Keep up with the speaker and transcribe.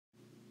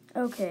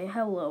Okay,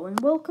 hello, and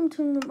welcome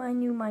to my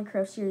new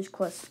Minecraft series,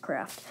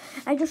 QuestCraft.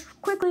 I just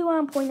quickly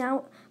want to point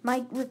out,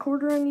 my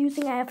recorder I'm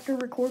using, I have to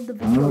record the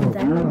video,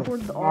 then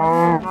record the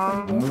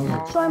audio, and put it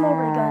in, so I'm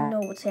already gonna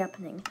know what's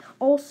happening.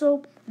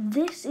 Also,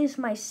 this is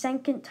my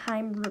second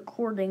time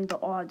recording the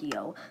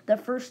audio. The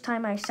first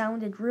time I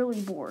sounded really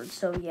bored,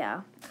 so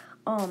yeah.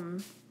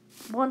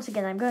 Once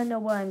again, I'm gonna know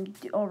what I'm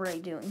already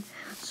doing.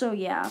 So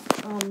yeah,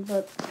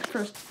 but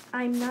first,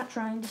 I'm not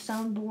trying to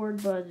sound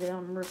bored, but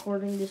I'm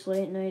recording this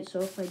late at night, so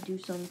if I do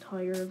sound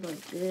tired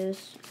like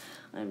this,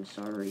 I'm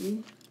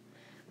sorry.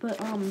 But,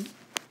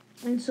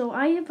 and so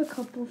I have a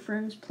couple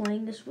friends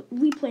playing this.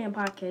 We play on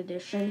Pocket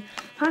Edition.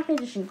 Pocket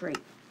Edition, great.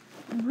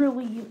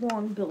 Really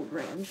long build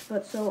range,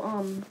 but so,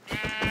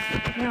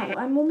 now,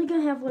 I'm only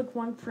gonna have, like,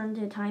 one friend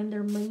at a time.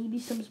 There may be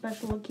some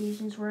special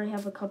occasions where I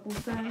have a couple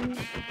friends,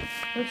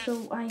 but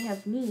so I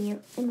have me,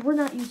 and we're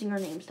not using our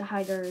names to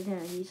hide our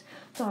identities,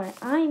 so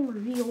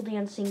I'm Real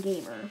Dancing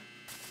Gamer.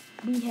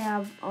 We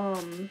have,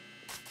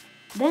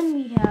 then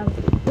we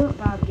have Burt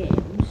Bob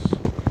Games,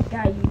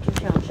 got a YouTube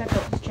channel, check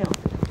out his channel.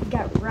 We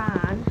got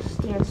Ron,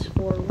 stands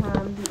for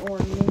Ron the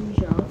Orange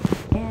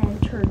Ninja, and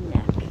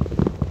Turdneck.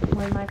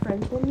 When my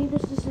friend told me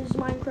this is his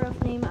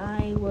Minecraft name,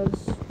 I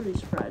was pretty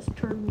surprised.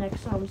 Turdneck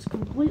sounds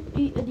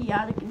completely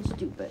idiotic and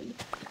stupid.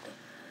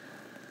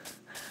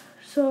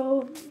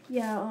 So,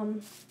 yeah,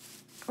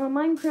 a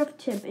Minecraft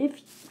tip, if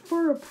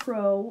for a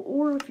pro,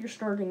 or if you're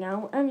starting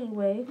out,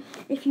 anyway,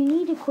 if you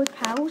need a quick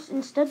house,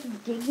 instead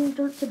of digging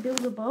dirt to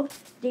build above,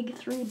 dig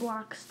 3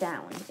 blocks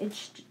down,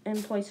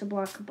 and place a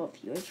block above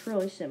you. It's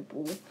really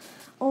simple.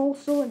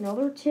 Also,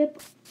 another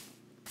tip,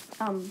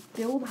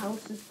 build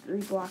houses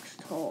 3 blocks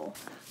tall.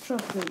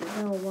 Trust me, you're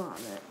gonna want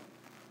it.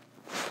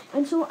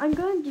 And so I'm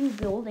gonna do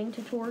building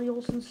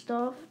tutorials and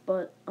stuff,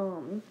 but,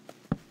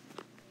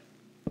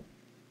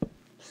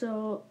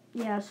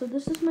 so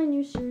this is my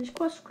new series,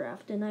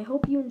 QuestCraft, and I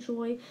hope you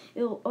enjoy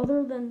it.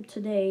 Other than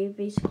today,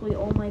 basically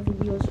all my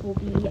videos will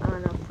be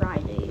on a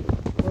Friday,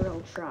 or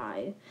I'll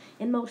try,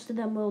 and most of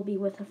them will be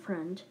with a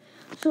friend.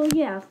 So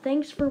yeah,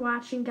 thanks for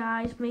watching,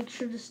 guys. Make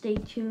sure to stay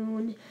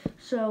tuned.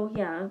 So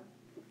yeah,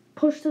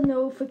 push the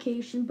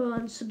notification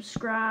button,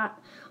 subscribe,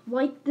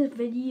 like the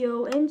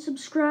video, and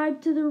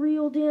subscribe to the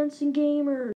Real Dancing Gamer.